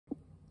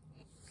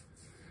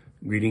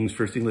Greetings,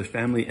 First English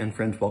family and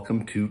friends.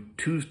 Welcome to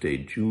Tuesday,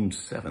 June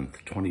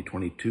 7th,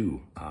 2022.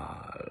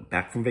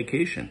 Back from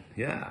vacation,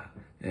 yeah,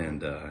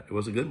 and it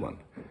was a good one.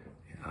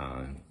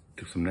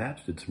 Took some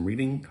naps, did some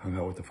reading, hung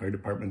out with the fire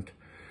department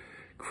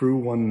crew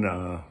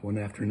one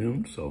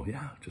afternoon. So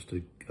yeah, just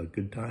a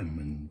good time.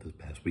 And this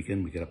past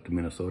weekend, we got up to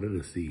Minnesota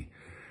to see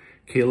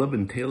Caleb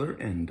and Taylor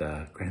and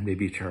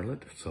grandbaby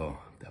Charlotte. So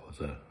that was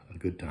a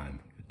good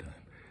time.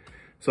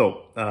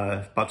 So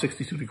about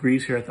 62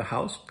 degrees here at the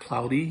house,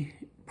 cloudy.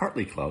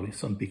 Partly cloudy,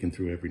 sun peeking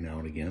through every now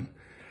and again.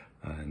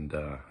 And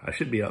I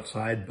should be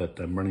outside, but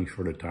I'm running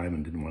short of time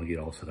and didn't want to get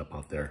all set up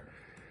out there.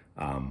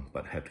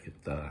 But have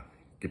to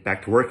get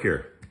back to work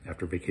here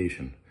after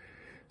vacation.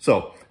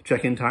 So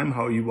check-in time,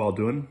 how are you all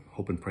doing?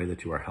 Hope and pray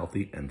that you are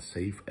healthy and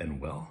safe and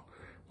well.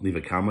 Leave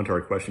a comment or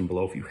a question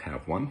below if you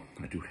have one.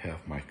 I do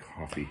have my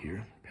coffee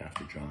here,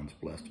 Pastor John's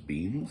Blessed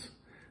Beans.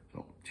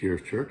 So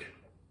cheers, church.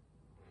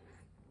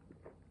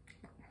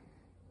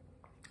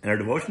 And our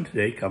devotion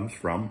today comes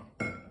from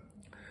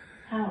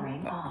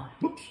powering off.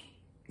 Whoops.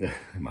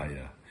 My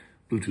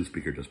Bluetooth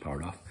speaker just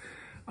powered off.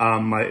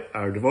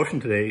 Our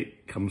devotion today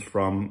comes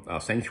from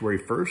Sanctuary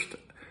First.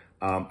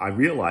 I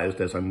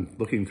realized as I'm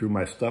looking through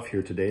my stuff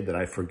here today that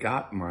I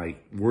forgot my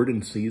Word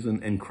in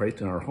Season and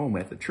Christ in Our Home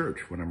at the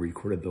church when I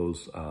recorded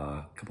those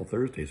a couple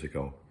Thursdays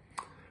ago.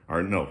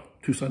 Or no,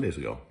 2 Sundays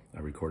ago. I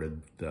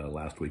recorded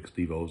last week's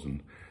Devos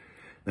and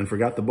then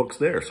forgot the books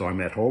there. So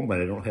I'm at home, but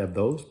I don't have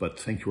those. But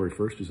Sanctuary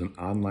First is an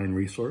online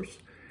resource.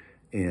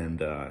 And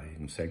you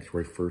can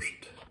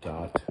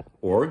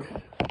sanctuaryfirst.org.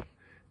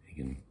 You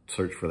can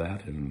search for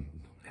that and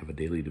have a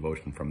daily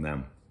devotion from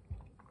them.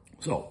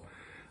 So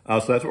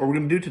that's what we're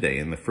going to do today.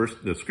 And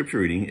the scripture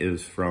reading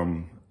is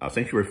from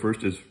Sanctuary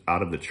First is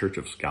out of the Church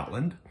of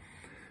Scotland.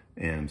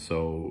 And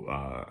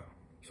so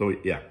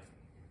yeah,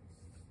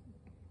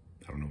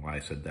 I don't know why I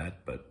said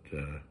that, but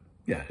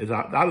yeah, it's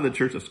out of the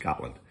Church of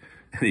Scotland.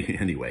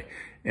 Anyway,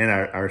 and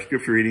our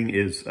scripture reading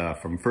is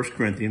from 1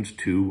 Corinthians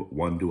 2,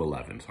 1 to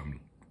 11. So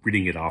I'm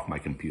reading it off my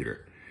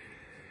computer.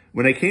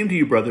 When I came to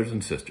you, brothers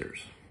and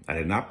sisters, I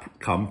did not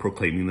come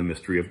proclaiming the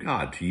mystery of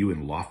God to you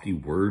in lofty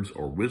words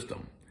or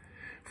wisdom.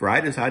 For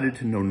I decided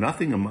to know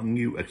nothing among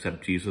you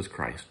except Jesus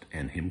Christ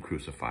and him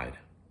crucified.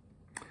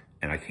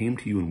 And I came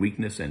to you in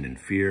weakness and in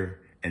fear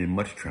and in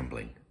much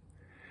trembling.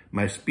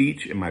 My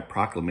speech and my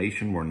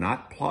proclamation were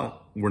not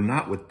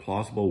with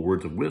plausible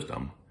words of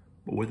wisdom,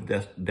 but with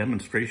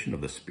demonstration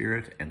of the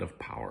Spirit and of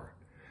power,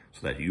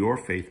 so that your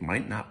faith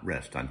might not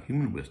rest on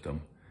human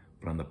wisdom,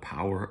 but on the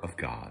power of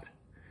God.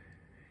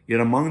 Yet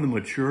among the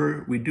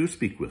mature we do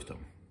speak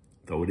wisdom,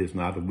 though it is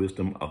not a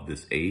wisdom of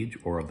this age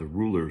or of the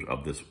rulers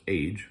of this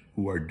age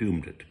who are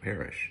doomed to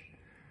perish.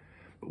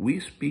 But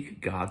we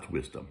speak God's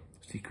wisdom,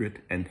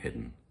 secret and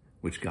hidden,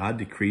 which God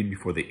decreed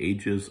before the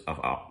ages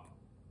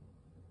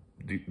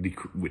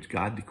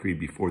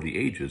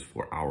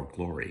for our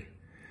glory.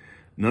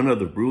 None of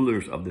the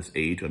rulers of this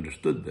age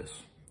understood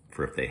this,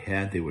 for if they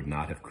had, they would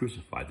not have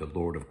crucified the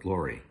Lord of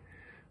glory.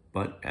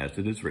 But as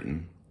it is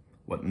written,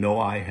 what no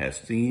eye has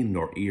seen,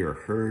 nor ear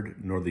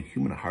heard, nor the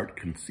human heart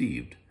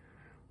conceived,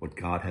 what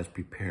God has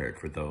prepared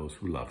for those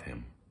who love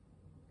him.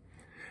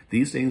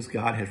 These things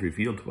God has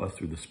revealed to us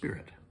through the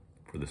Spirit,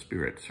 for the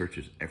Spirit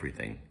searches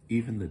everything,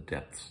 even the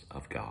depths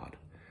of God.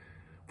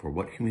 For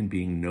what human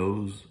being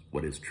knows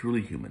what is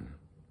truly human,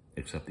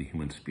 except the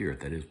human spirit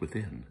that is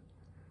within?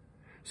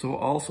 So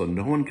also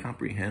no one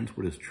comprehends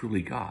what is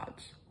truly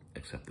God's,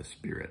 except the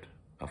Spirit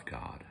of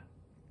God.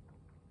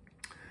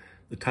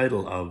 The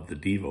title of the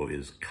Devo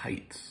is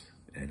Kites,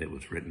 and it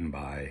was written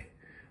by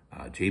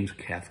James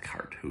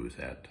Cathcart, who is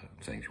at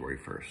Sanctuary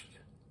First.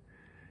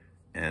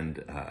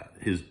 And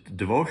his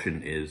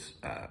devotion is,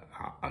 a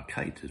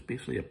kite is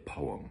basically a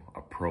poem,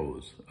 a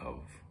prose of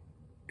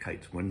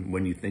kites.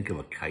 When you think of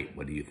a kite,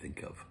 what do you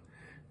think of?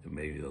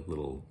 Maybe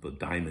the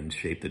diamond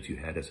shape that you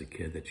had as a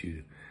kid that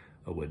you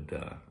would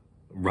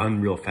run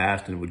real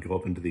fast and it would go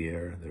up into the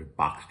air. There are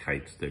box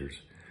kites.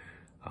 There's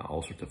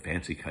all sorts of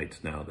fancy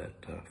kites now,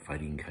 that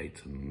fighting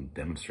kites and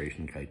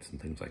demonstration kites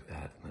and things like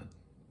that,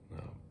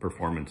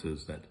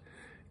 performances that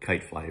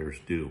kite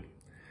flyers do.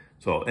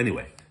 So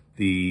anyway,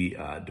 the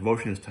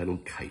devotion is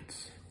titled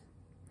Kites.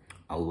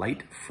 A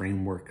light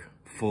framework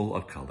full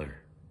of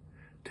color,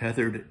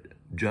 tethered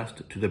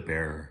just to the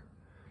bearer,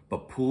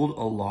 but pulled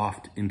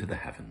aloft into the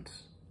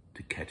heavens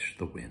to catch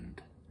the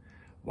wind,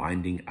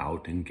 winding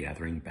out and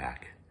gathering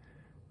back,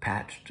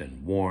 patched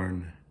and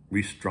worn,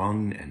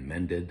 restrung and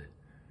mended,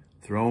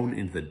 thrown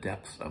into the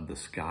depths of the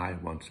sky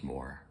once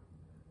more.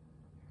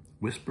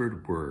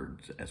 Whispered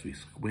words as we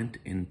squint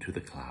into the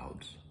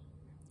clouds,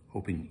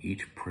 hoping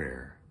each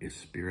prayer is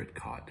spirit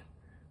caught,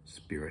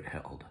 spirit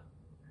held.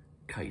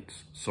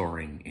 Kites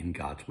soaring in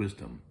God's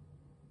wisdom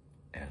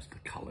as the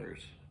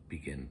colors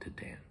begin to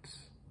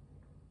dance.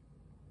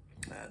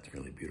 That's a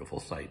really beautiful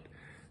sight,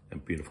 a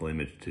beautiful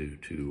image to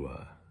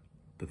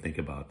think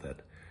about,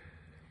 that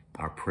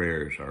our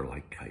prayers are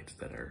like kites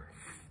that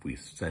we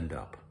send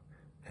up,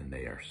 and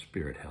they are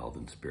spirit held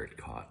and spirit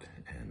caught,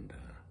 and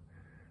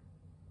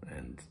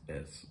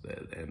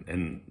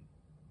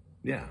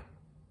yeah,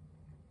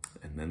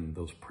 And then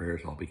those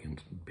prayers all begin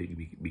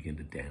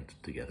to dance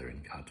together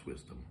in God's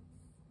wisdom.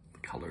 The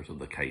colors of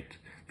the kite,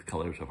 the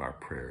colors of our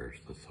prayers,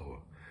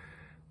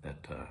 that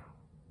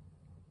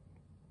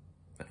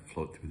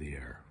float through the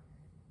air.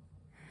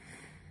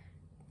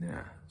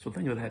 Yeah, so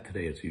think of that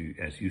today as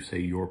you say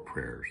your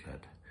prayers,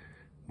 that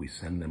we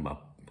send them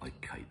up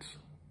like kites.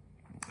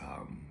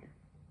 And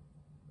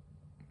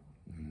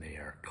they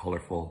are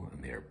colorful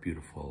and they are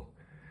beautiful.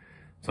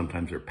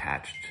 Sometimes they're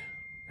patched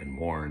and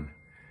worn,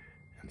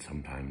 and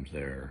sometimes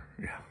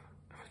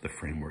the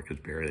framework is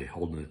barely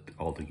holding it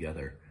all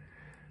together.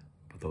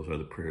 But those are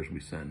the prayers we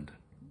send,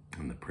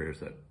 and the prayers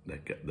that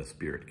the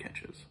Spirit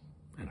catches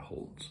and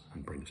holds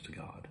and brings to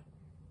God.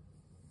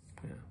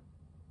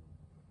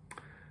 Yeah.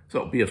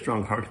 So be of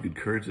strong heart and good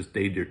courage this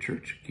day, dear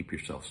church. Keep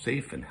yourself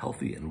safe and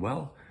healthy and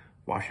well.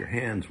 Wash your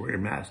hands, wear your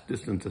mask,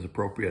 distance as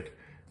appropriate.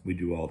 We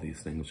do all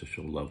these things to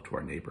show love to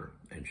our neighbor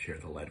and share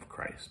the light of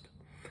Christ.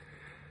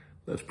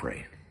 Let's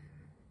pray.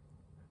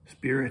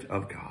 Spirit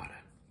of God,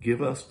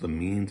 give us the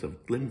means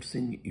of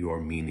glimpsing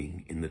your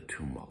meaning in the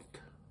tumult.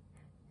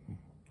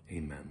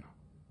 Amen.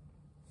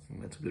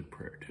 And that's a good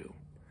prayer too.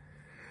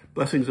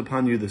 Blessings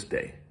upon you this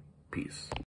day. Peace.